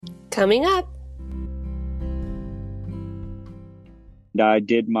Coming up. I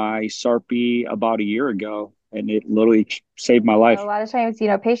did my SARPE about a year ago, and it literally saved my life. A lot of times,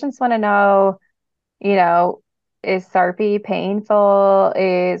 patients want to know, you know, is SARPE painful?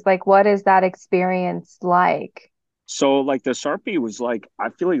 Is like, what is that experience like? So, like, the SARPE was like, I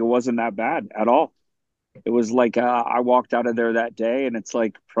feel like it wasn't that bad at all. It was like I walked out of there that day, and it's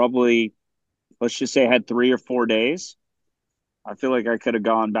like probably, let's just say I had 3 or 4 days. I feel like I could have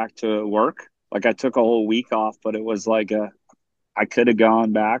gone back to work. Like, I took a whole week off, but it was like I could have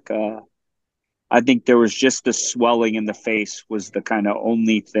gone back. I think there was just the swelling in the face was the kind of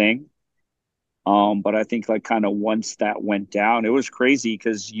only thing. But I think like kind of once that went down, it was crazy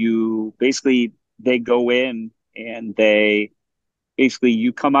because you basically they go in and they basically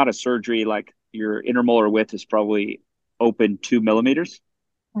you come out of surgery like your intermolar width is probably open 2 millimeters.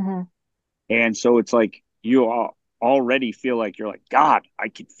 Hmm. And so it's like already feel like you're like, God, I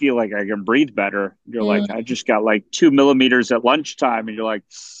can feel like I can breathe better. You're like, I just got like 2 millimeters at lunchtime, and you're like,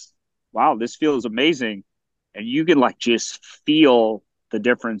 wow, this feels amazing. And you can like just feel the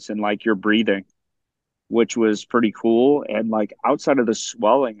difference in like your breathing, which was pretty cool. And like outside of the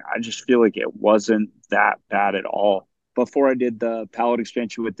swelling, I just feel like it wasn't that bad at all. Before I did the palate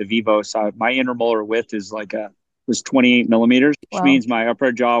expansion with the Vivo side, my intermolar width is like a was 28 millimeters, which Well, means my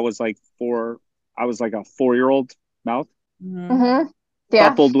upper jaw was like four. I was like a 4-year-old mouth, hmm. Yeah.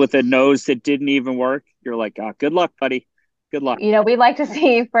 coupled with a nose that didn't even work. You're like, good luck, buddy. Good luck. We like to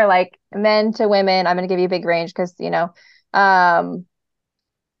see for like men to women. I'm going to give you a big range because, um,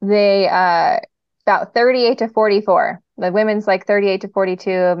 they about 38 to 44. The women's like 38 to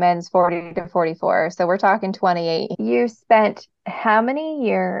 42, men's 40 to 44. So we're talking 28. You spent how many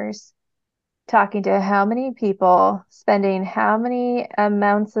years talking to how many people, spending how many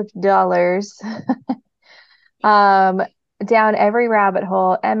amounts of dollars um, down every rabbit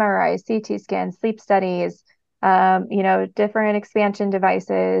hole, MRI, CT scans, sleep studies, different expansion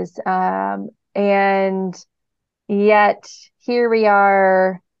devices. And yet here we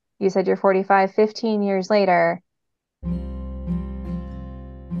are. You said you're 45, 15 years later.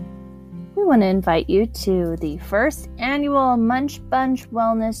 We want to invite you to the first annual Munch Bunch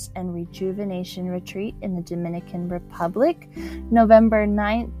Wellness and Rejuvenation Retreat in the Dominican Republic, November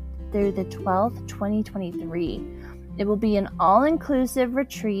 9th through the 12th, 2023. It will be an all-inclusive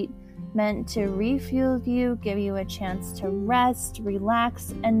retreat meant to refuel you, give you a chance to rest,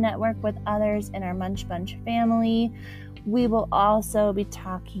 relax, and network with others in our Munch Bunch family. We will also be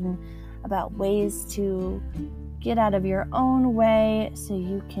talking about ways to get out of your own way so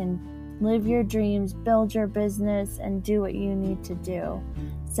you can live your dreams, build your business, and do what you need to do.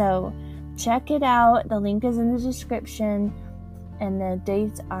 So check it out. The link is in the description, and the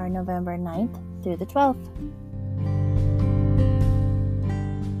dates are November 9th through the 12th.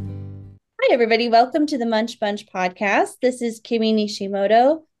 Hi, everybody. Welcome to the Munch Bunch podcast. This is Kimi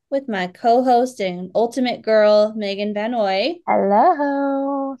Nishimoto with my co-host and ultimate girl, Megan Van Oy.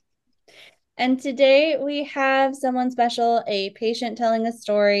 Hello. And today we have someone special, a patient telling a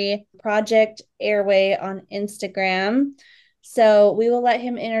story, Project Airway on Instagram. So we will let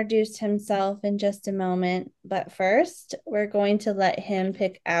him introduce himself in just a moment. But first, we're going to let him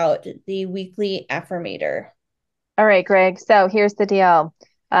pick out the weekly affirmator. All right, Greg. So here's the deal.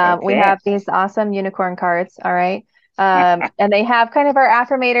 We Okay. have these awesome unicorn cards. All right. And they have kind of our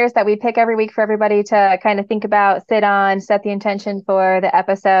affirmators that we pick every week for everybody to kind of think about, sit on, set the intention for the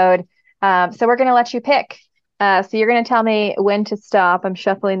episode. So we're going to let you pick. So you're going to tell me when to stop. I'm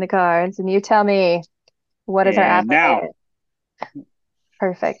shuffling the cards, and you tell me what is our And now, affirmator.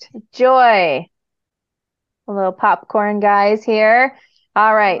 Perfect. Joy. A little popcorn guys here. All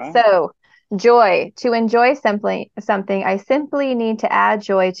all right. right. So joy. To enjoy simply something, I simply need to add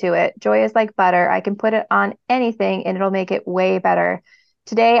joy to it. Joy is like butter. I can put it on anything and it'll make it way better.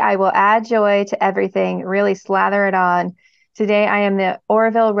 Today I will add joy to everything, really slather it on. Today I am the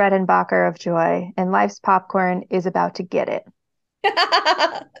Orville Redenbacher of joy, and life's popcorn is about to get it.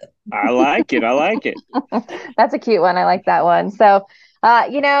 I like it. I like it. That's a cute one. I like that one. So,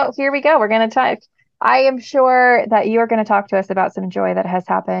 here we go. We're going to talk. I am sure that you're going to talk to us about some joy that has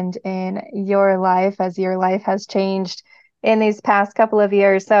happened in your life as your life has changed in these past couple of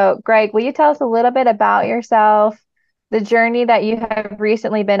years. So, Greg, will you tell us a little bit about yourself, the journey that you have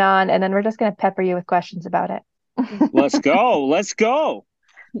recently been on, and then we're just going to pepper you with questions about it. Let's go. Let's go.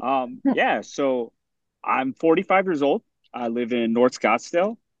 Yeah, so I'm 45 years old. I live in North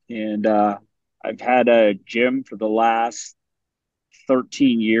Scottsdale, and I've had a gym for the last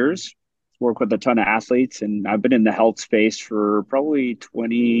 13 years. Work with a ton of athletes, and I've been in the health space for probably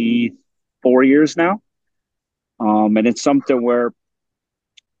 24 years now. And it's something where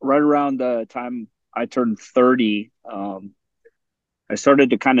right around the time I turned 30, I started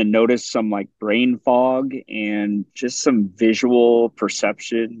to kind of notice some like brain fog and just some visual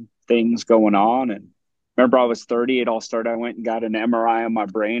perception things going on. And remember, I was 30, it all started. I went and got an MRI on my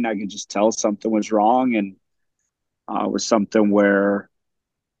brain. I could just tell something was wrong. And it was something where,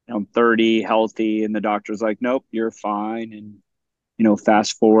 I'm 30, healthy, and the doctor's like, nope, you're fine. And,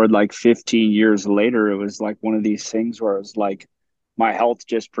 fast forward like 15 years later, it was like one of these things where it was like my health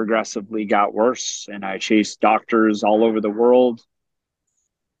just progressively got worse. And I chased doctors all over the world,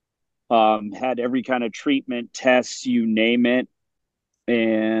 had every kind of treatment, tests, you name it.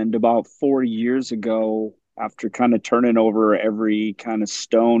 And about 4 years ago, after kind of turning over every kind of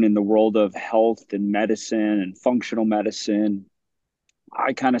stone in the world of health and medicine and functional medicine,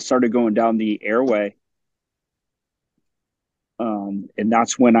 I kind of started going down the airway. And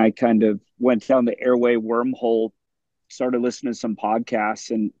that's when I kind of went down the airway wormhole, started listening to some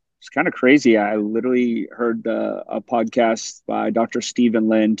podcasts, and it's kind of crazy. I literally heard a podcast by Dr. Stephen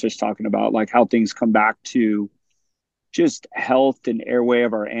Lynn just talking about like how things come back to just health and airway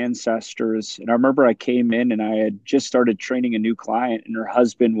of our ancestors. And I remember I came in and I had just started training a new client, and her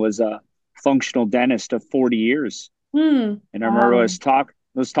husband was a functional dentist of 40 years. And I remember Wow. I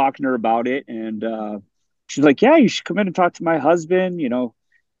was talking to her about it, and she's like, "Yeah, you should come in and talk to my husband."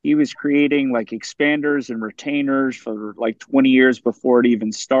 He was creating like expanders and retainers for like 20 years before it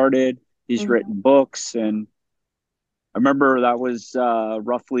even started. He's Mhm. written books, and I remember that was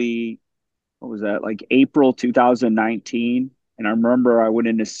roughly, what was that, like April 2019. And I remember I went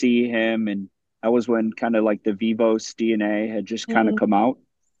in to see him, and that was when kind of like the Vivos DNA had just kind of Mhm. come out.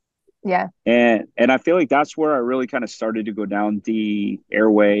 Yeah. And I feel like that's where I really kind of started to go down the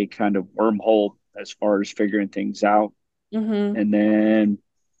airway kind of wormhole as far as figuring things out. Mhm. And then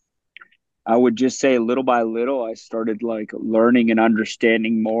I would just say little by little, I started like learning and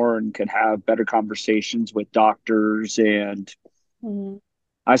understanding more and could have better conversations with doctors. And Mhm.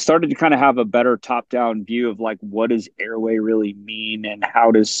 I started to kind of have a better top down view of like, what does airway really mean? And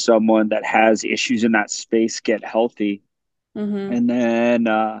how does someone that has issues in that space get healthy? Mhm. And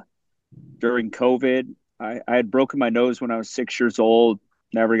then, during COVID. I had broken my nose when I was 6 years old,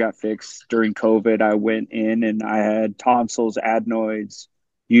 never got fixed. During COVID, I went in and I had tonsils, adenoids,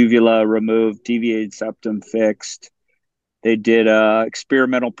 uvula removed, deviated septum fixed. They did a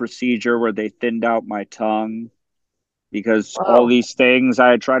experimental procedure where they thinned out my tongue because all Whoa. these things I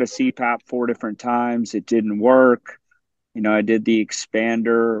had tried a CPAP 4 different times. It didn't work. I did the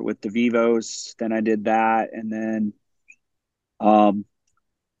expander with the Vivos, then I did that, and then um,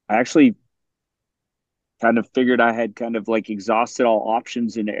 I actually kind of figured I had kind of like exhausted all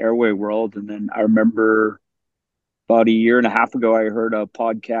options in the airway world. And then I remember about a year and a half ago, I heard a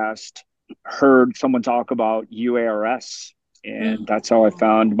podcast, heard someone talk about UARS. And Mhm. that's how I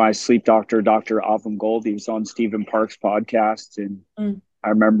found my sleep doctor, Dr. Avram Gold. He was on Stephen Park's podcast. And Mhm. I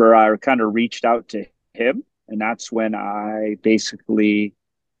remember I kind of reached out to him. And that's when I basically,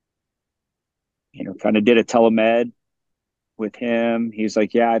 kind of did a telemed with him. He's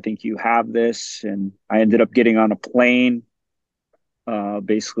like, yeah, I think you have this. And I ended up getting on a plane,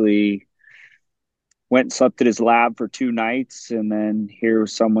 basically went and slept at his lab for 2 nights, and then hear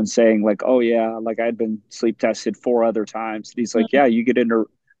someone saying like, oh yeah, like I'd been sleep tested 4 other times, and he's like, yeah, you get into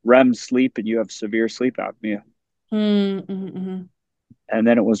REM sleep and you have severe sleep apnea. Mhm. Mhm. And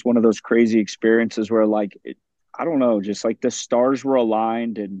then it was one of those crazy experiences where like I don't know, just like the stars were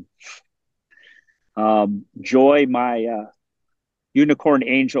aligned. And Joy, my unicorn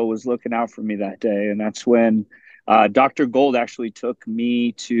angel, was looking out for me that day. And that's when Dr. Gold actually took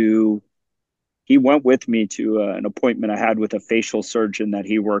me to he went with me to an appointment I had with a facial surgeon that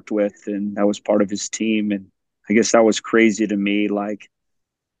he worked with, and that was part of his team. And I guess that was crazy to me. Like,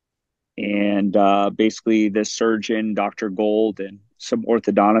 and basically, this surgeon, Dr. Gold, and some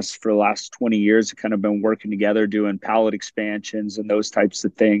orthodontists for the last 20 years have kind of been working together doing palate expansions and those types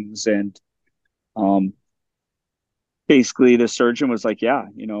of things. And um, basically, the surgeon was like, yeah,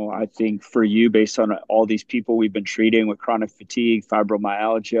 I think for you, based on all these people we've been treating with chronic fatigue,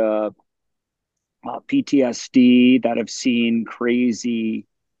 fibromyalgia, PTSD, that have seen crazy,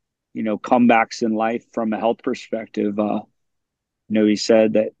 comebacks in life from a health perspective. He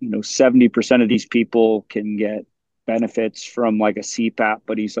said that, 70% of these people can get benefits from like a CPAP,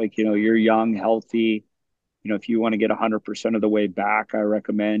 but he's like, you're young, healthy. If you want to get 100% of the way back, I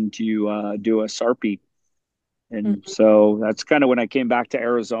recommend you do a SARPE. And Mhm. so that's kind of when I came back to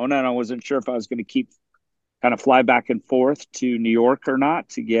Arizona, and I wasn't sure if I was going to keep kind of fly back and forth to New York or not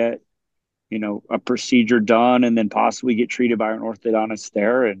to get a procedure done and then possibly get treated by an orthodontist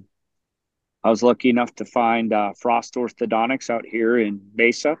there. And I was lucky enough to find Frost Orthodontics out here in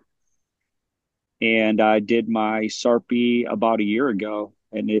Mesa, and I did my SARPE about a year ago,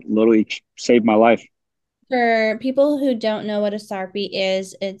 and it literally saved my life. For people who don't know what a SARPE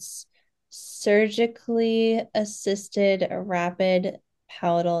is, it's surgically assisted rapid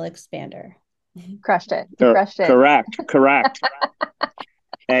palatal expander. Crushed it. You crushed it. Correct.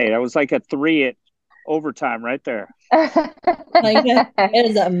 Hey, that was like a three at overtime right there. Like it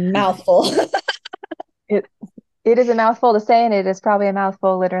is a mouthful. it, it is a mouthful to say, and it is probably a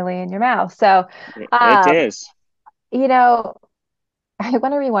mouthful literally in your mouth. So, It um, is. you know, I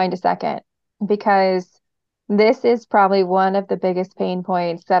want to rewind a second because this is probably one of the biggest pain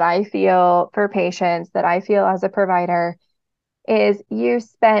points that I feel for patients, that I feel as a provider, is you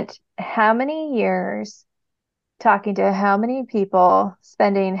spent how many years talking to how many people,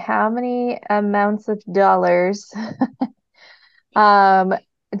 spending how many amounts of dollars um,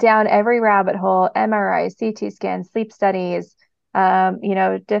 down every rabbit hole, MRIs, CT scans, sleep studies,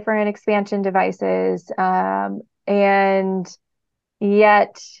 different expansion devices. And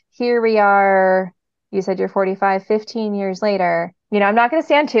yet here we are. You said you're 45, 15 years later. I'm not going to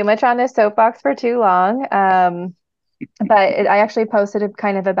stand too much on this soapbox for too long. But I actually posted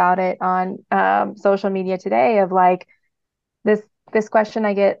kind of about it on social media today of like this this question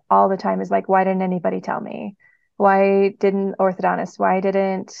I get all the time is like, why didn't anybody tell me? Why didn't orthodontist? Why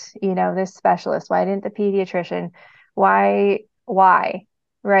didn't, this specialist? Why didn't the pediatrician? Why?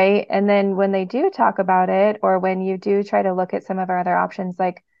 Right. And then when they do talk about it, or when you do try to look at some of our other options,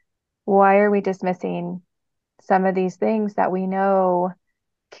 like, why are we dismissing some of these things that we know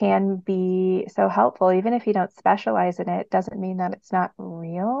can be so helpful? Even if you don't specialize in it, doesn't mean that it's not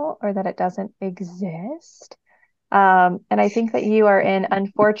real or that it doesn't exist. And I think that you are an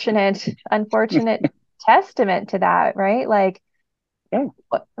unfortunate testament to that, right? Like, Yeah.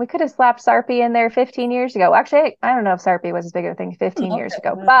 we could have slapped SARPE in there 15 years ago. Actually, I don't know if SARPE was as big of a thing 15 years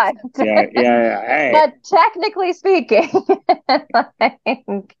ago, but Yeah. Hey. but technically speaking,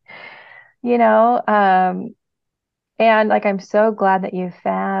 like, you know, um, and like, I'm so glad that you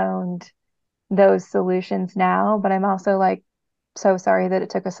found those solutions now, but I'm also like so sorry that it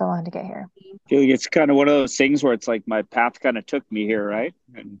took us so long to get here. I feel like it's kind of one of those things where it's like my path kind of took me here, right?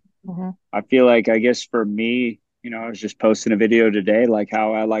 And Mm-hmm. I feel like, I guess for me, I was just posting a video today, like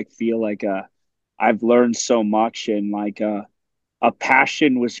how I like feel like I've learned so much, and like a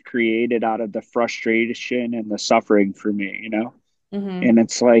passion was created out of the frustration and the suffering for me. Mm-hmm. And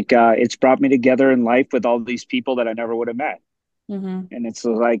it's like it's brought me together in life with all these people that I never would have met. Mm-hmm. And it's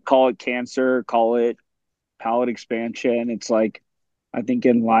like, call it cancer, call it palate expansion. It's like, I think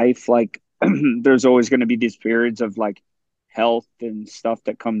in life, like there's always going to be these periods of like health and stuff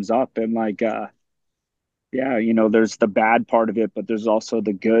that comes up, and like yeah, there's the bad part of it, but there's also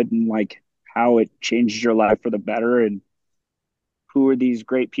the good, and like how it changes your life for the better, and who are these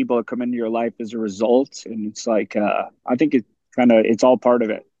great people that come into your life as a result. And it's like I think it's all part of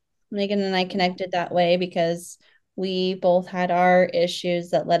it. Megan and I connected that way because we both had our issues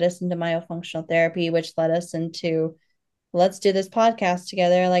that led us into myofunctional therapy, which led us into let's do this podcast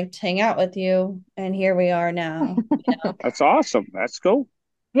together. I like to hang out with you. And here we are now. That's awesome. That's cool.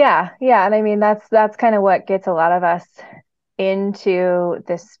 Yeah, yeah, and I mean that's kind of what gets a lot of us into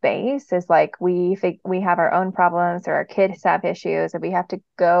this space, is like we have our own problems, or our kids have issues, and we have to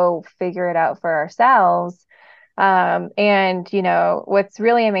go figure it out for ourselves. And what's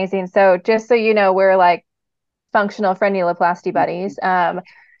really amazing, so just so you know, we're like functional frenuloplasty buddies.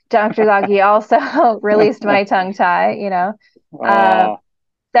 Dr. Loggy also released my tongue tie, Uh,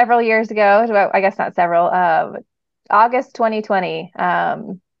 several years ago. Well, I guess not several. August 2020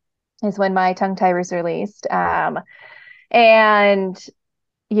 is when my tongue tie was released. And and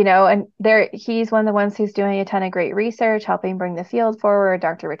he's one of the ones who's doing a ton of great research, helping bring the field forward.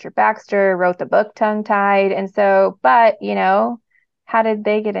 Dr. Richard Baxter wrote the book Tongue Tied. And so, but how did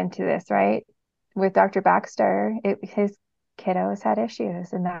they get into this, right? With Dr. Baxter, his kiddos had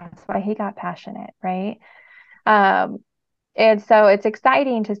issues, and that's why he got passionate, right? And so it's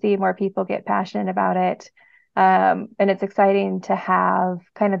exciting to see more people get passionate about it. And it's exciting to have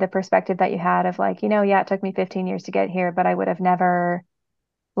kind of the perspective that you had of like, yeah, it took me 15 years to get here, but I would have never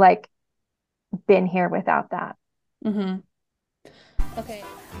like been here without that. Mm-hmm. Okay.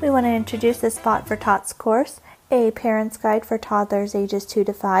 We want to introduce the Spot for Tots course, a parent's guide for toddlers ages 2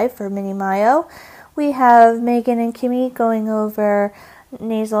 to 5 for mini Myo. We have Megan and Kimmy going over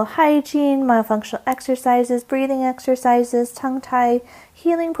nasal hygiene, myofunctional exercises, breathing exercises, tongue tie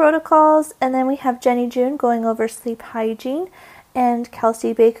healing protocols, and then we have Jenny June going over sleep hygiene, and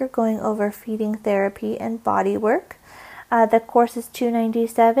Kelsey Baker going over feeding therapy and body work. The course is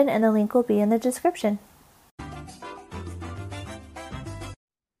 $297 and the link will be in the description.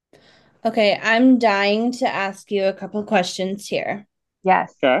 Okay, I'm dying to ask you a couple questions here.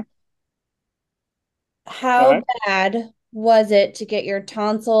 Yes. Okay. Go How ahead. bad was it to get your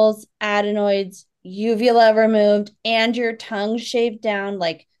tonsils, adenoids, uvula removed, and your tongue shaved down?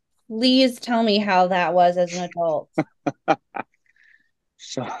 Like, please tell me how that was as an adult.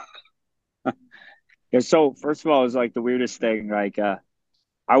 So, yeah, so first of all, it was like the weirdest thing. Like,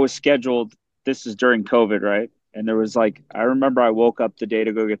 I was scheduled, this is during COVID, right? And there was like, I remember I woke up the day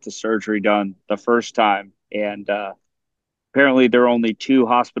to go get the surgery done the first time. And apparently there were only two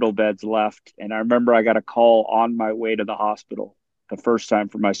hospital beds left. And I remember I got a call on my way to the hospital the first time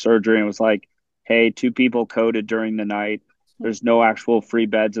for my surgery. And it was like, hey, two people coded during the night. There's no actual free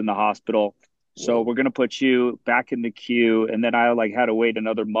beds in the hospital. So we're going to put you back in the queue. And then I like had to wait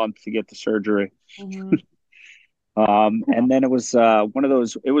another month to get the surgery. Mhm. And then it was one of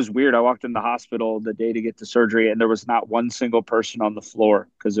those, it was weird. I walked in the hospital the day to get the surgery, and there was not one single person on the floor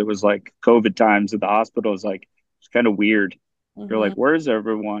because it was like COVID times at the hospital. It was like, it's kind of weird. You're like, Mhm. where's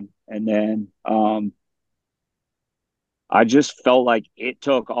everyone? And then I just felt like it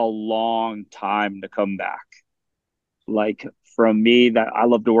took a long time to come back. Like from me, that I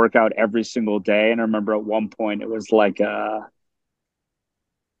love to work out every single day. And I remember at one point it was like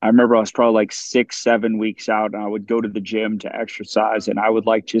I remember I was probably like 6, 7 weeks out, and I would go to the gym to exercise, and I would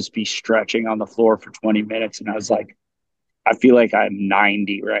like just be stretching on the floor for 20 minutes. And I was like, I feel like I'm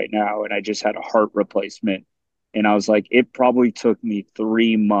 90 right now. And I just had a heart replacement. And I was like, it probably took me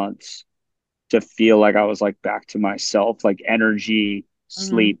 3 months to feel like I was like back to myself, like energy, Mhm.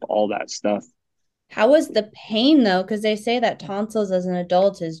 sleep, all that stuff. How was the pain though? Because they say that tonsils as an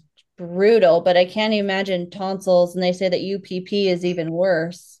adult is brutal, but I can't imagine tonsils, and they say that UPP is even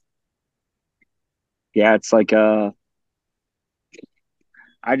worse. Yeah, it's like I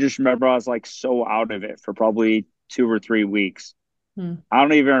just remember I was like so out of it for probably 2 or 3 weeks. Hmm. I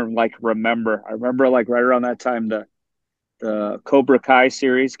don't even like remember. I remember like right around that time the Cobra Kai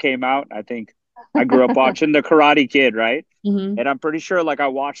series came out. I think I grew up watching the Karate Kid, right? Mhm. And I'm pretty sure like I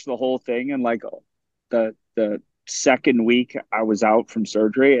watched the whole thing, and like the second week I was out from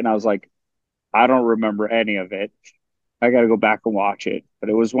surgery, and I was like, I don't remember any of it. I got to go back and watch it. But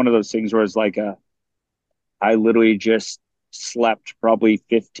it was one of those things where it's like I literally just slept probably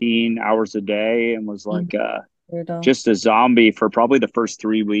 15 hours a day and was Mhm. like Brutal. just a zombie for probably the first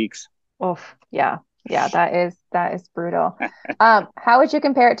 3 weeks. Oof. Yeah. Yeah, that is brutal. How would you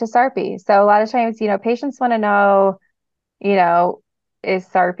compare it to SARPE? So a lot of times, patients want to know, you know, is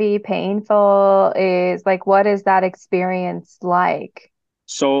SARPE painful? Is like, what is that experience like?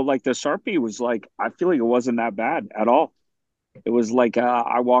 So like the SARPE was like, I feel like it wasn't that bad at all. It was like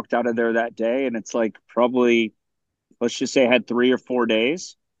I walked out of there that day, and it's like probably, let's just say I had 3 or 4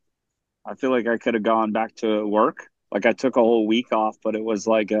 days. I feel like I could have gone back to work. Like I took a whole week off, but it was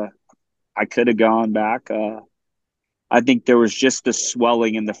like I could have gone back. I think there was just the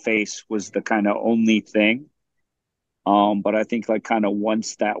swelling in the face was the kind of only thing. But I think like kind of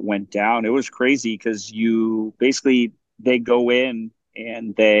once that went down, it was crazy because you basically they go in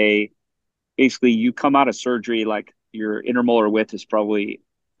and they basically you come out of surgery like your intermolar width is probably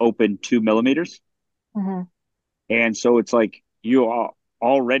open 2 millimeters. Hmm. And so it's like you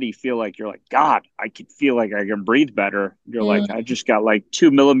already feel like you're like, God, I can feel like I can breathe better. You're like, I just got like 2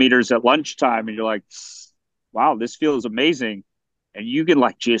 millimeters at lunchtime. And you're like, wow, this feels amazing. And you can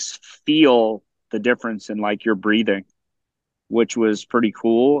like just feel the difference in like your breathing, which was pretty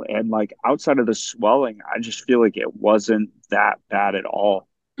cool. And like outside of the swelling, I just feel like it wasn't that bad at all.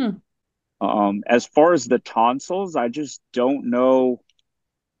 Hmm. As far as the tonsils, I just don't know.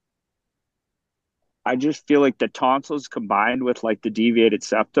 I just feel like the tonsils combined with like the deviated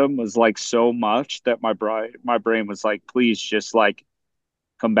septum was like so much that my brain was like, please just like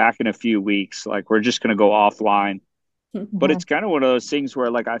come back in a few weeks. Like we're just gonna go offline. But Hmm. it's kind of one of those things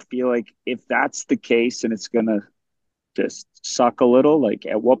where like I feel like if that's the case and it's gonna just suck a little, like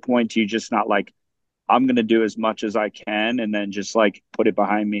at what point do you just not like I'm gonna do as much as I can and then just like put it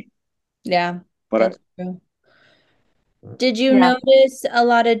behind me? Yeah, But that's true. Did you Yeah. notice a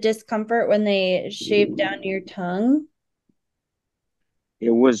lot of discomfort when they shaved down your tongue? it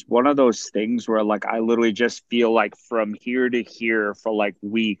was one of those things where like I literally just feel like from here to here for like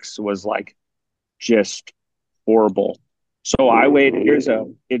weeks was like just horrible. So I weighed, here's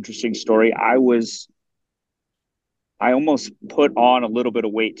a interesting story. I almost put on a little bit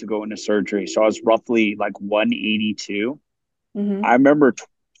of weight to go into surgery. So I was roughly like 182. Mm-hmm. I remember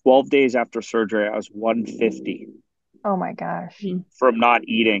 12 days after surgery, I was 150 Oh my gosh. from not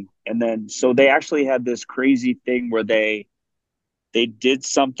eating. And then, so they actually had this crazy thing where they did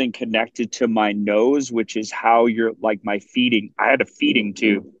something connected to my nose, which is how you're like my feeding. I had a feeding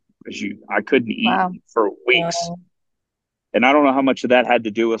tube because I couldn't eat Wow. for weeks. And I don't know how much of that had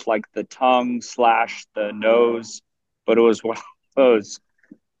to do with like the tongue slash the nose, but it was one of those.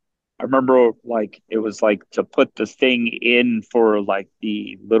 I remember like it was like to put the thing in for like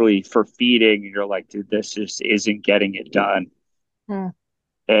the literally for feeding, and you're like, dude, this just isn't getting it done. Mm.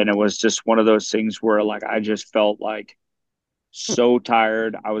 And it was just one of those things where like I just felt like so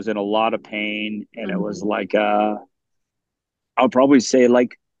tired. I was in a lot of pain, and it was like I'll probably say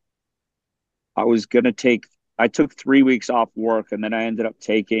like I was gonna take I took 3 weeks off work, and then I ended up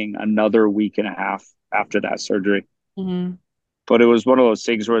taking another week and a half after that surgery. Mm-hmm. But it was one of those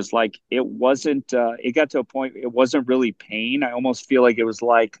things where it's like it wasn't it got to a point it wasn't really pain. I almost feel like it was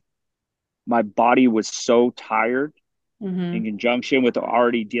like my body was so tired in Mm-hmm. conjunction with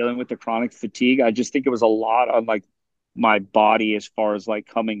already dealing with the chronic fatigue. I just think it was a lot on like my body as far as like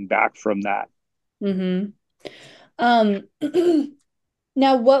coming back from that. Mm-hmm. Um,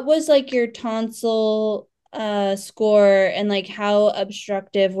 now what was like your tonsil score, and like how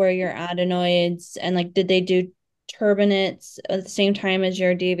obstructive were your adenoids, and like did they do turbinates at the same time as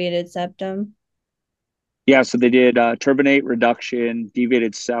your deviated septum? Yeah, so they did turbinate reduction,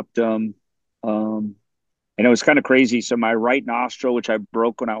 deviated septum, um, and it was kind of crazy. So my right nostril, which I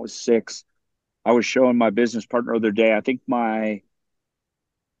broke when I was 6, I was showing my business partner the other day. I think my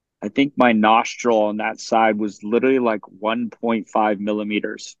nostril on that side was literally like 1.5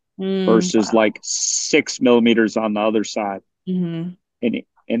 millimeters versus Wow. like 6 millimeters on the other side. Mm-hmm. And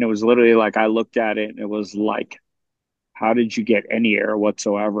it was literally like I looked at it and it was like, how did you get any air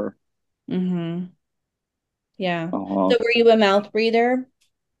whatsoever? Mm-hmm. Yeah. Uh, So were you a mouth breather?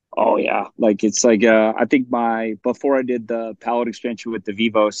 oh yeah, like it's like I think my before I did the palate expansion with the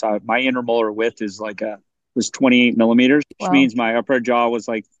Vivos, my intermolar width is like a was 28 millimeters, which Wow. means my upper jaw was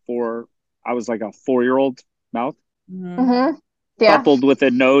like four. I was like a 4-year-old mouth. Mm-hmm. Mm-hmm. Yeah. Coupled with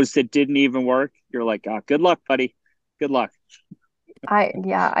a nose that didn't even work, you're like, good luck, buddy. Good luck. I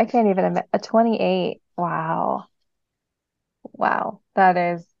can't even admit a 28. Wow. Wow. That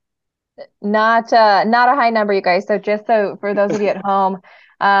is not a high number, you guys. So just so for those of you at home,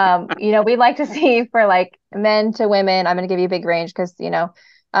 we'd like to see for like men to women, I'm going to give you a big range because,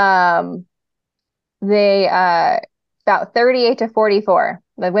 um, they about 38 to 44.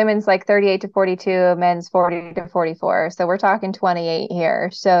 The women's like 38 to 42, men's 40 to 44. So we're talking 28 here.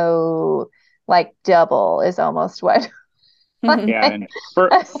 So like double is almost what. Yeah, and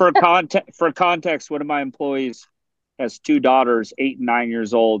for context, one of my employees has 2 daughters, 8 and 9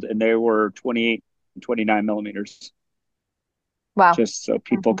 years old, and they were 28 and 29 millimeters. Wow. Just so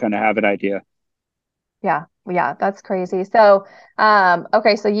people kind of have an idea. Yeah, yeah, that's crazy. So,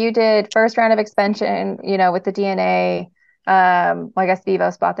 okay, so you did first round of expansion, with the DNA. Well, I guess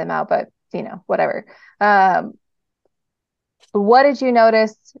Vivos bought them out, but whatever. Um, what did you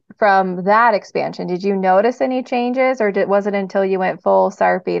notice from that expansion? Did you notice any changes, or was it until you went full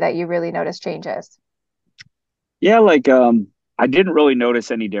SARPE that you really noticed changes? Yeah, like I didn't really notice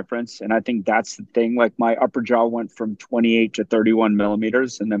any difference, and I think that's the thing. Like my upper jaw went from 28 to 31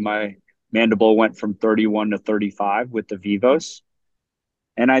 millimeters, and then my mandible went from 31 to 35 with the Vivos.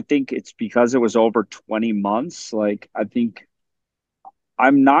 And I think it's because it was over 20 months. Like I think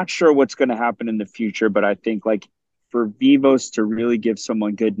I'm not sure what's going to happen in the future, but I think like for Vivos to really give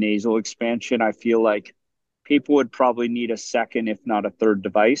someone good nasal expansion, I feel like people would probably need a second, if not a third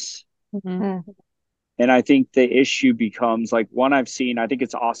device. Mm-hmm. Hmm. And I think the issue becomes like one I've seen, I think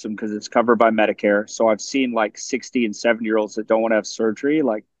it's awesome because it's covered by Medicare. So I've seen like 60 and 70-year-olds that don't want to have surgery,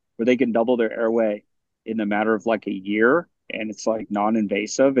 like where they can double their airway in a matter of like a year. And it's like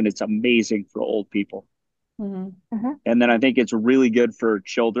non-invasive and it's amazing for old people. Mm-hmm. Hmm. And then I think it's really good for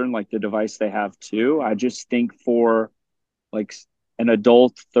children, like the device they have too. I just think for like an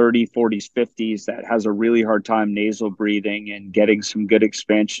adult 30, 40s, 50s that has a really hard time nasal breathing and getting some good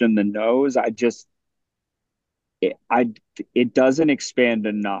expansion in the nose, it, I it doesn't expand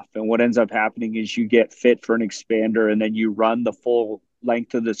enough. And what ends up happening is you get fit for an expander and then you run the full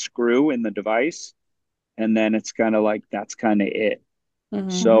length of the screw in the device. And then it's kind of like that's kind of it. Mm-hmm.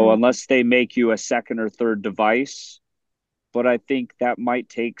 So unless they make you a second or third device, but I think that might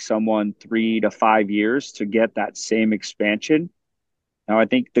take someone 3 to 5 years to get that same expansion. Now, I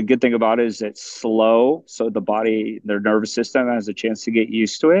think the good thing about it is it's slow, so the body, their nervous system has a chance to get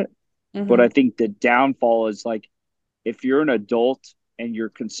used to it. But Mm-hmm. I think the downfall is like if you're an adult and you're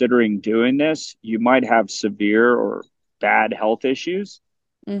considering doing this, you might have severe or bad health issues,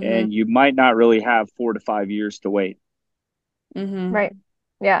 Mm-hmm. and you might not really have 4 to 5 years to wait. Mm-hmm. Right.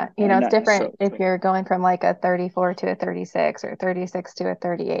 Yeah. And It's different so, if you're going from like a 34 to a 36 or 36 to a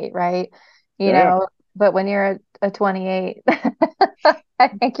 38, right? You yeah, yeah. know, but when you're a 28, I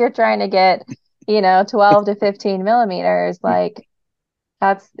think you're trying to get, 12 to 15 millimeters. Like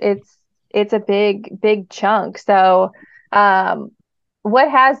that's it's a big chunk. So, um, what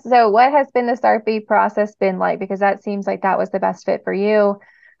has been the SARPE process been like? Because that seems like that was the best fit for you.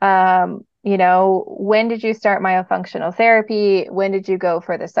 When did you start myofunctional therapy? When did you go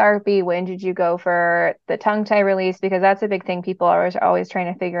for the SARPE? When did you go for the tongue tie release? Because that's a big thing people are always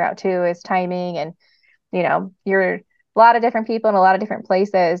trying to figure out too, is timing. And you're a lot of different people in a lot of different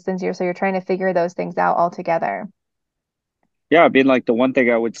places, since you're trying to figure those things out all together. Yeah, I mean, like the one thing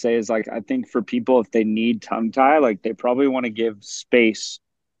I would say is like I think for people if they need tongue tie, like they probably want to give space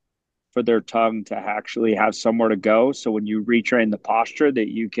for their tongue to actually have somewhere to go. So when you retrain the posture, that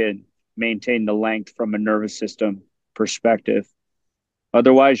you can maintain the length from a nervous system perspective.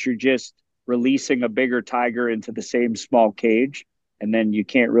 Otherwise, you're just releasing a bigger tiger into the same small cage, and then you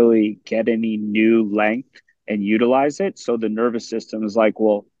can't really get any new length and utilize it. So the nervous system is like,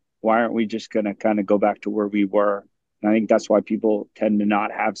 well, why aren't we just going to kind of go back to where we were? And I think that's why people tend to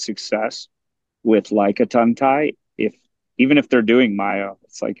not have success with like a tongue tie. If even if they're doing Myo,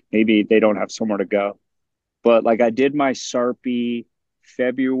 it's like maybe they don't have somewhere to go. But like I did my SARPE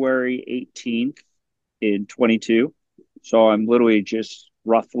February 18th in 22. So I'm literally just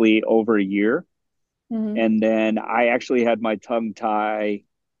roughly over a year. Mm-hmm. And then I actually had my tongue tie.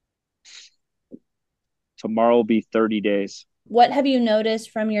 Tomorrow will be 30 days. What have you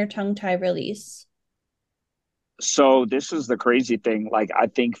noticed from your tongue tie release? So this is the crazy thing. Like I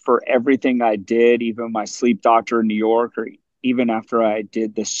think for everything I did, even my sleep doctor in New York, or even after I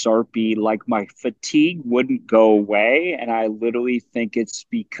did the SARPE, like my fatigue wouldn't go away. And I literally think it's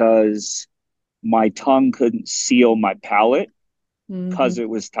because my tongue couldn't seal my palate Mm-hmm. because it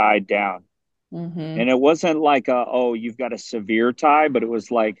was tied down. Mm-hmm. And it wasn't like oh, you've got a severe tie, but it was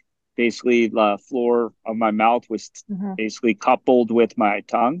like basically the floor of my mouth was Mhm. basically coupled with my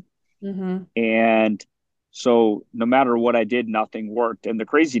tongue. Mm-hmm. And so no matter what I did, nothing worked. And the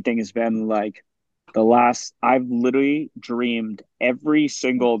crazy thing has been like I've literally dreamed every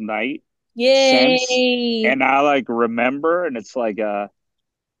single night since. Yay. And I like remember, and it's like,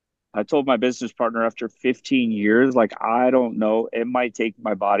 I told my business partner after 15 years, like, I don't know, it might take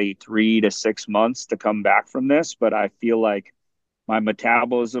my body 3 to 6 months to come back from this, but I feel like my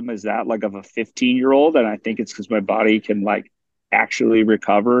metabolism is that like of a 15-year-old. And I think it's because my body can like actually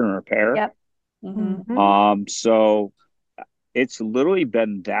recover and repair. Yep. Mm-hmm. Mhm. So it's literally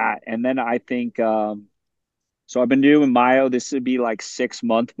been that. And then I think, so I've been doing Myo, this would be like 6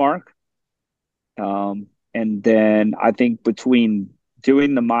 month mark. And then I think between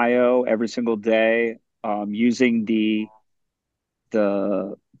doing the Myo every single day, using the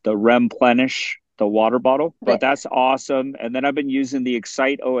the Remplenish, the water bottle, but But that's awesome. And then I've been using the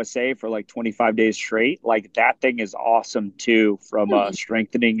Excite OSA for like 25 days straight. Like that thing is awesome too from Hmm.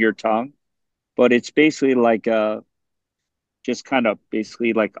 strengthening your tongue. But it's basically like just kind of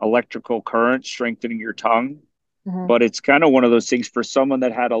basically like electrical current strengthening your tongue. mhm. But it's kind of one of those things for someone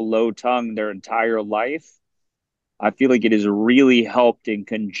that had a low tongue their entire life. I feel like it has really helped in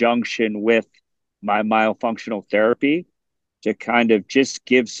conjunction with my myofunctional therapy to kind of just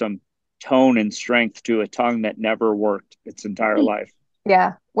give some tone and strength to a tongue that never worked its entire life.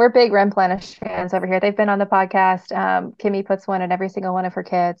 Yeah, we're big Remplenish fans over here. They've been on the podcast. Kimmy puts one in every single one of her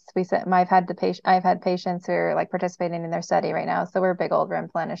kits. I've had patients who are like participating in their study right now. So we're big old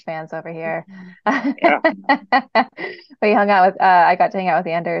Remplenish fans over here. Yeah. We hung out with I got to hang out with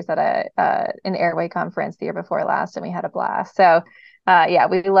the Enders at an Airway conference the year before last, and we had a blast. So yeah,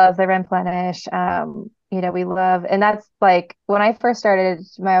 we love the Remplenish. We love, and that's like when I first started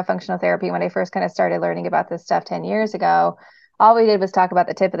myofunctional therapy, when I first kind of started learning about this stuff 10 years ago, all we did was talk about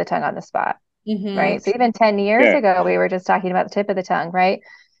the tip of the tongue on the spot, Mm-hmm. right? So even 10 years Yeah. ago, we were just talking about the tip of the tongue, right?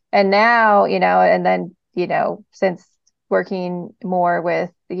 And now, and then, since working more with,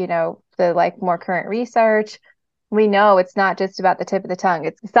 the like more current research, we know it's not just about the tip of the tongue.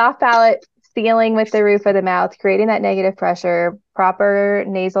 It's soft palate, sealing with the roof of the mouth, creating that negative pressure, proper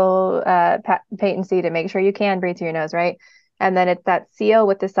nasal patency to make sure you can breathe through your nose, right? And then it's that seal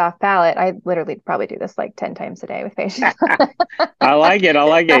with the soft palate. I literally probably do this like 10 times a day with patients. I like it. I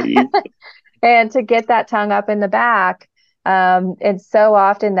like it. And to get that tongue up in the back. And so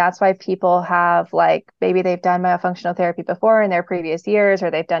often that's why people have like maybe they've done myofunctional therapy before in their previous years, or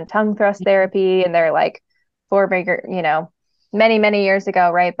they've done tongue thrust therapy and they're like four bigger, many, many years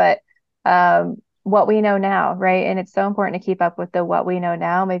ago, right? But what we know now, right? And it's so important to keep up with the what we know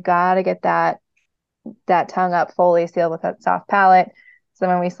now. We've got to get that tongue up fully sealed with that soft palate. So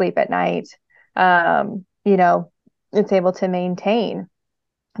when we sleep at night, it's able to maintain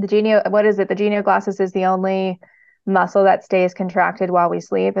what is it? The genioglossus is the only muscle that stays contracted while we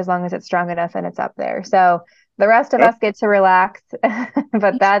sleep, as long as it's strong enough and it's up there. So the rest of Yep. us get to relax,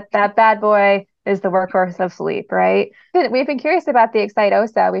 but that bad boy is the workhorse of sleep, right? We've been curious about the Excite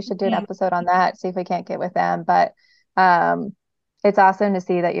OSA. We should do an episode on that, see if we can't get with them. But it's awesome to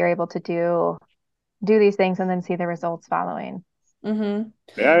see that you're able to do these things and then see the results following. Mm-hmm.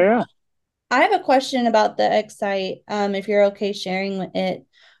 Yeah. I have a question about the Excite, if you're okay sharing it.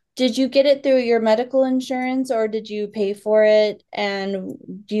 Did you get it through your medical insurance or did you pay for it? And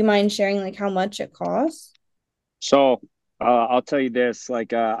do you mind sharing like how much it costs? So I'll tell you this,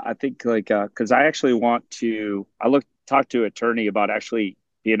 like I think like because I actually talk to an attorney about actually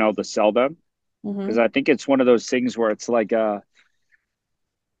being able to sell them, because Mm-hmm. I think it's one of those things where it's like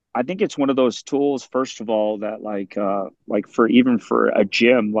I think it's one of those tools, first of all, that like for even for a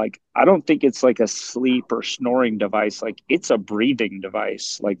gym, like I don't think it's like a sleep or snoring device. Like it's a breathing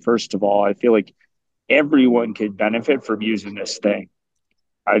device. Like, first of all, I feel like everyone could benefit from using this thing.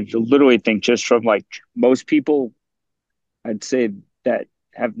 I literally think just from like most people, I'd say that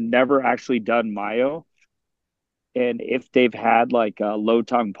have never actually done myo. And if they've had like a low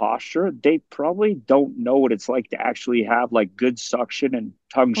tongue posture, they probably don't know what it's like to actually have like good suction and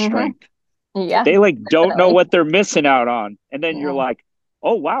tongue Mm-hmm. strength. Yeah, They like don't know definitely. what they're missing out on. And then you're Yeah. like,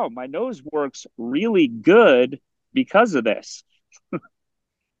 oh, wow, my nose works really good because of this.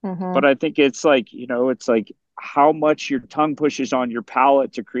 Mm-hmm. But I think it's like, it's like how much your tongue pushes on your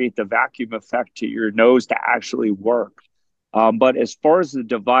palate to create the vacuum effect to your nose to actually work. But as far as the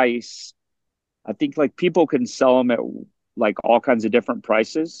device, I think like people can sell them at like all kinds of different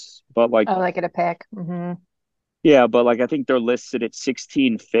prices. But like, Oh, like at a pick. Mm-hmm. yeah, but like I think they're listed at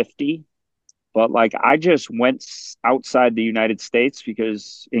 1650. But like I just went outside the United States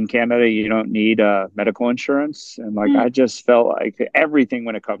because in Canada you don't need medical insurance, and like I just felt like everything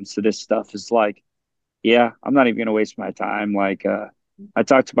when it comes to this stuff is like, yeah, I'm not even gonna waste my time. Like I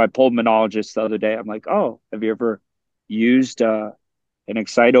talked to my pulmonologist the other day. I'm like, oh, have you ever used an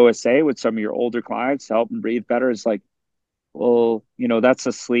Excite OSA with some of your older clients to help them breathe better? It's like, well, that's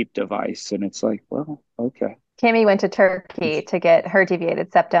a sleep device, and it's like, well, okay. Kimmy went to Turkey to get her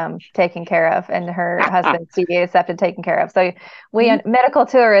deviated septum taken care of and her husband's deviated septum taken care of. So medical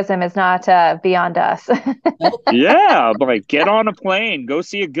tourism is not beyond us. Nope. Yeah, but like get on a plane, go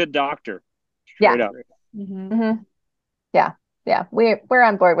see a good doctor. Yeah. Straight up. Mm-hmm. Mm-hmm. Yeah. Yeah. We're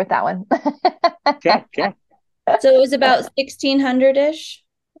on board with that one. Okay, okay. So it was about 1600-ish.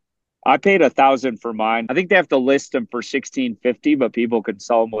 I paid 1,000 for mine. I think they have to list them for 1650, but people can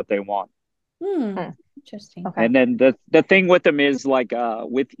sell them what they want. Hmm. Hmm. Interesting. Okay. And then the thing with them is like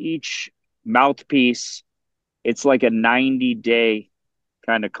with each mouthpiece, it's like a 90-day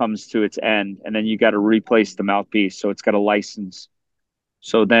kind of comes to its end, and then you got to replace the mouthpiece. So it's got a license.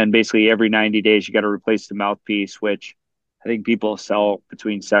 So then basically every 90 days you got to replace the mouthpiece, which I think people sell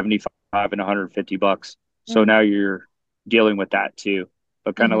between 75 and 150 bucks. So Mm. now you're dealing with that too.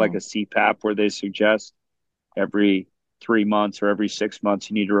 But kind of like Mm-hmm. a CPAP where they suggest every 3 months or every 6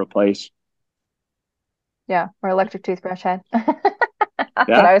 months you need to replace. Yeah. Or electric toothbrush head. That's what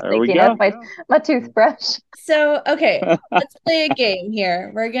Yeah, I was there we thinking of. go. My toothbrush. So, okay, let's play a game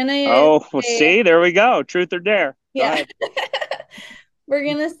here. We're gonna Oh, well, say, see, there we go. Truth or dare. Go yeah. ahead. We're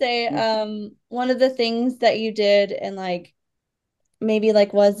gonna say one of the things that you did and like maybe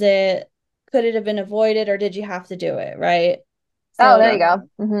like could it have been avoided or did you have to do it, right? Oh, there So you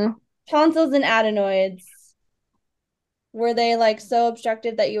go. Mm-hmm. tonsils and adenoids, were they like so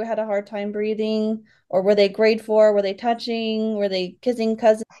obstructive that you had a hard time breathing? Or were they grade 4? Were they touching? Were they kissing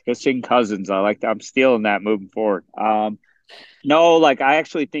cousins? Kissing cousins. I like that. I'm stealing that moving forward. No, like I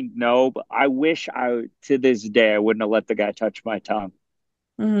actually think no, but I wish to this day I wouldn't have let the guy touch my tongue,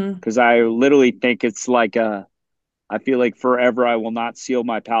 Mm-hmm. because I literally think it's like I feel like forever I will not seal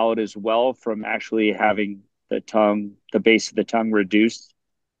my palate as well from actually having the base of the tongue reduced,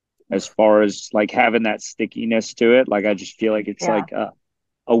 as far as like having that stickiness to it. Like I just feel like it's Yeah. like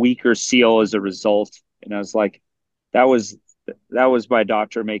a weaker seal as a result. And I was like, that was that was my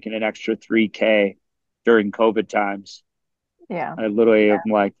doctor making an extra 3K during COVID times. Yeah. I literally am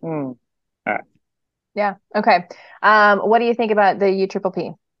like, Yeah. Okay. What do you think about the U triple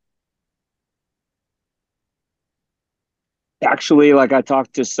P? actually, like I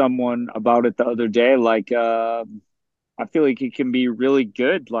talked to someone about it the other day. Like, I feel like it can be really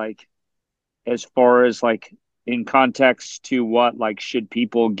good. Like, as far as like in context to what, like, should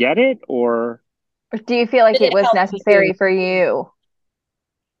people get it or, Do you feel like Did it it was help you? necessary for you,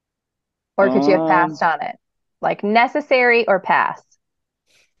 or could you have um, passed on it? Like necessary or pass?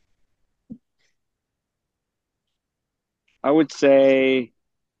 I would say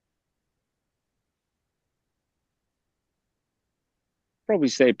probably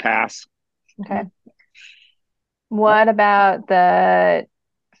say pass. Okay. What about the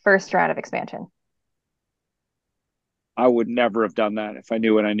first round of expansion? I would never have done that if I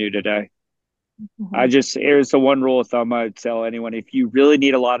knew what I knew today. Hmm. Here's the one rule of thumb I would tell anyone. If you really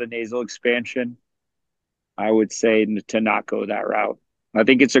need a lot of nasal expansion, I would say to not go that route. I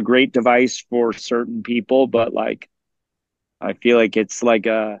think it's a great device for certain people, but like, I feel like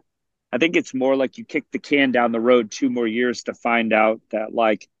I think it's more like you kick the can down the road 2 more years to find out that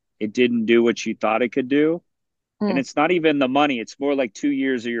like it didn't do what you thought it could do. And Mm, it's not even the money. It's more like 2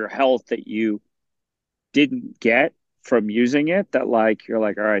 years of your health that you didn't get from using it that like, you're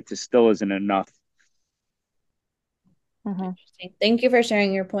like, all right, this still isn't enough. mhm. Interesting. Thank you for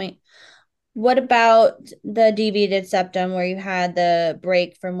sharing your point. What about the deviated septum where you had the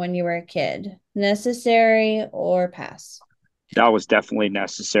break from when you were a kid? Necessary or pass? That was definitely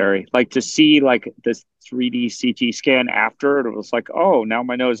necessary. Like to see like this 3D CT scan after it was like, oh, now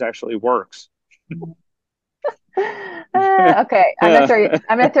my nose actually works. Okay, Okay, I'm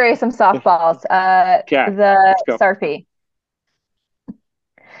gonna throw you some softballs. The let's go. SARPE.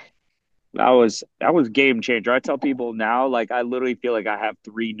 That was game changer. I tell people now, like I literally feel like I have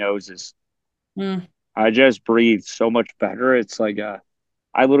three noses. Mm. I just breathe so much better. It's like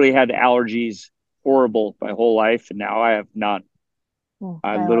I literally had allergies horrible my whole life, and now I have none.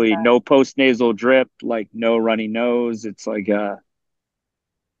 I I love literally that. no post nasal drip, like no runny nose. It's like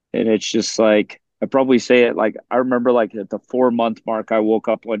and it's just like I probably say it like I remember like at the 4 month mark, I woke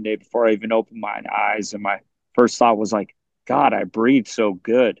up one day before I even opened my eyes, and my first thought was like, God, I breathe so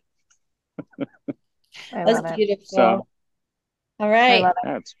good. I That's love it. So beautiful. All I love right. it.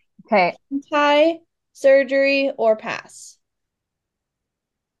 that's Okay. Anti surgery or pass?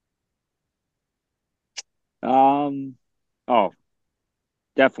 um oh,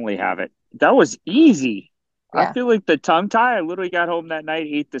 definitely have it. That was easy. I Yeah. feel like the tongue tie, I literally got home that night,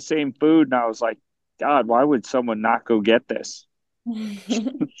 ate the same food, and I was like, God, why would someone not go get this?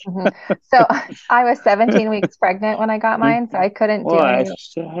 Hmm. So I was 17 weeks pregnant when I got mine, so I couldn't do any.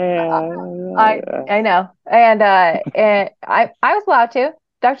 What? I know, and I was allowed to.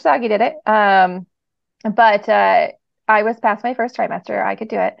 Dr. Sagi did it. But I was past my first trimester. I could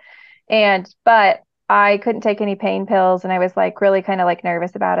do it, but I couldn't take any pain pills, and I was like really kind of like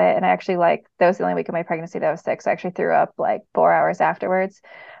nervous about it. And I actually like that was the only week of my pregnancy that I was sick, so I actually threw up like 4 hours afterwards.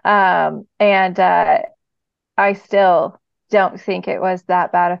 And I still don't think it was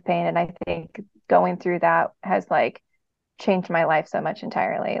that bad of pain, and I think going through that has like changed my life so much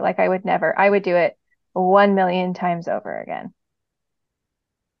entirely. Like I would do it 1 million times over again.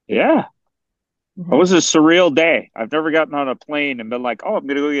 Yeah. It Hmm. was a surreal day. I've never gotten on a plane and been like, "Oh, I'm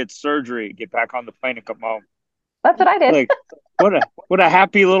gonna go get surgery, get back on the plane and come home." That's what I did. Like, what a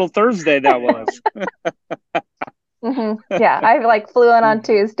happy little Thursday that was. Hmm. Yeah, I like flew in on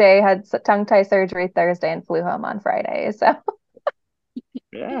Tuesday, had tongue tie surgery Thursday, and flew home on Friday. So,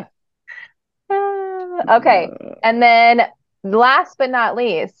 Yeah. okay. Uh, And then last but not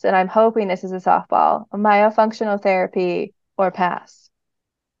least, and I'm hoping this is a softball, myofunctional therapy or pass.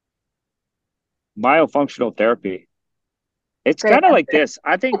 Myofunctional therapy. It's Great kind of like answer. this.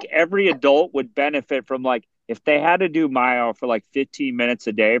 I think every adult would benefit from like if they had to do myo for like 15 minutes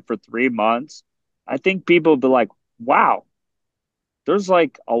a day for 3 months. I think people would be like, "Wow, there's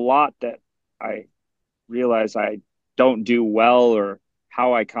like a lot that I realize I don't do well or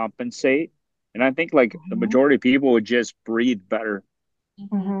how I compensate." And I think like the Hmm. majority of people would just breathe better.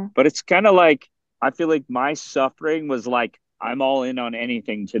 Hmm. But it's kind of like I feel like my suffering was like I'm all in on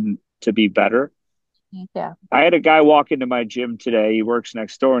anything to be better. Yeah. I had a guy walk into my gym today. He works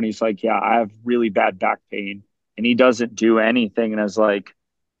next door and he's like, "Yeah, I have really bad back pain." And he doesn't do anything. And I was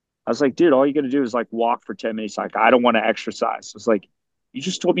like, dude, all you got to do is like walk for 10 minutes. Like, I don't want to exercise. It's like, you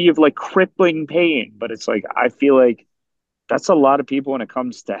just told me you have like crippling pain. But it's like, I feel like that's a lot of people when it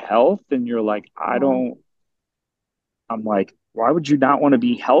comes to health. And you're like, Mhm. I'm like, why would you not want to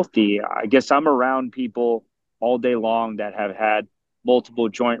be healthy? I guess I'm around people all day long that have had multiple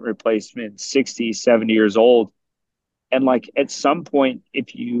joint replacements, 60, 70 years old. And like at some point,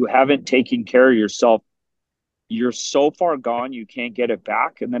 if you haven't taken care of yourself, you're so far gone, you can't get it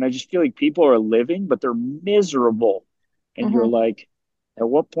back. And then I just feel like people are living, but they're miserable. And you're Mhm. like, at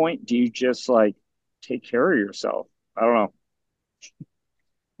what point do you just like take care of yourself? I don't know.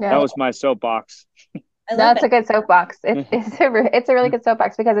 That Yeah. was my soapbox. I love That's it. a good soapbox. It's a really good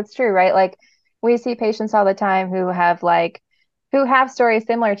soapbox because it's true, right? Like we see patients all the time who have stories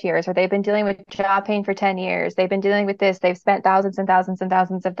similar to yours, where they've been dealing with jaw pain for 10 years. They've been dealing with this. They've spent thousands and thousands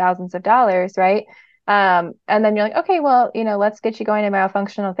and thousands of dollars, right? And then you're like, okay, well, let's get you going to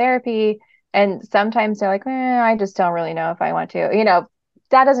myofunctional therapy. And sometimes they're like, I just don't really know if I want to.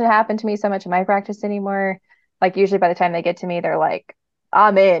 That doesn't happen to me so much in my practice anymore. Like usually by the time they get to me, they're like,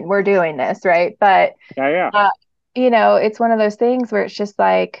 I'm in, we're doing this, right? But Yeah. uh, it's one of those things where it's just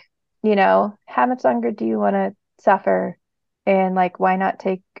like, how much longer do you want to suffer? And like, why not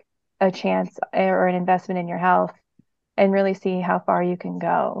take a chance or an investment in your health and really see how far you can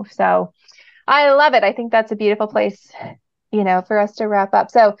go? So I love it. I think that's a beautiful place, for us to wrap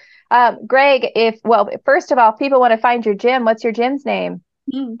up. So, Greg, first of all, if people want to find your gym, what's your gym's name?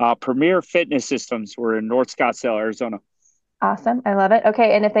 Premier Fitness Systems. We're in North Scottsdale, Arizona. Awesome. I love it.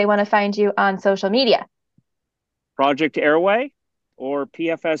 Okay. And if they want to find you on social media? Project Airway or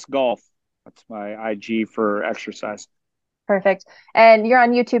PFS Golf. That's my IG for exercise. Perfect. And you're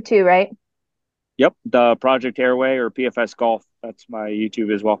on YouTube too, right? Yep, the Project Airway or PFS Golf. That's my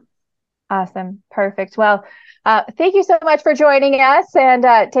YouTube as well. Awesome. Perfect. Well, thank you so much for joining us and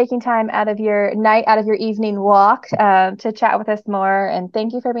taking time out of your night, out of your evening walk to chat with us more. And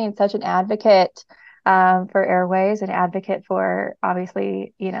thank you for being such an advocate for Airways, an advocate for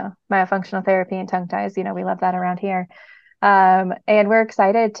obviously, myofunctional therapy and tongue ties. We love that around here. And we're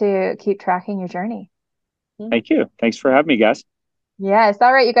excited to keep tracking your journey. Thank you. Thanks for having me, guys. Yes.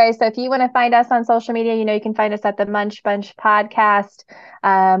 All right, you guys. So if you want to find us on social media, you can find us at the Munch Bunch podcast.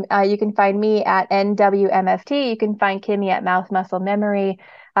 You can find me at NWMFT. You can find Kimmy at Mouth Muscle Memory.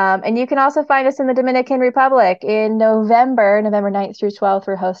 And you can also find us in the Dominican Republic in November 9th through 12th.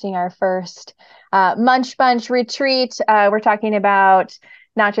 We're hosting our first Munch Bunch retreat. We're talking about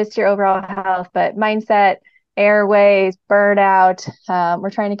not just your overall health, but mindset, airways, burnout. We're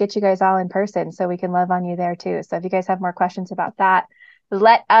trying to get you guys all in person so we can love on you there too. So if you guys have more questions about that,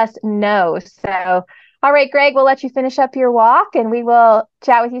 let us know. So, all right, Greg, we'll let you finish up your walk and we will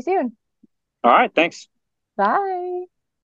chat with you soon. All right. Thanks. Bye.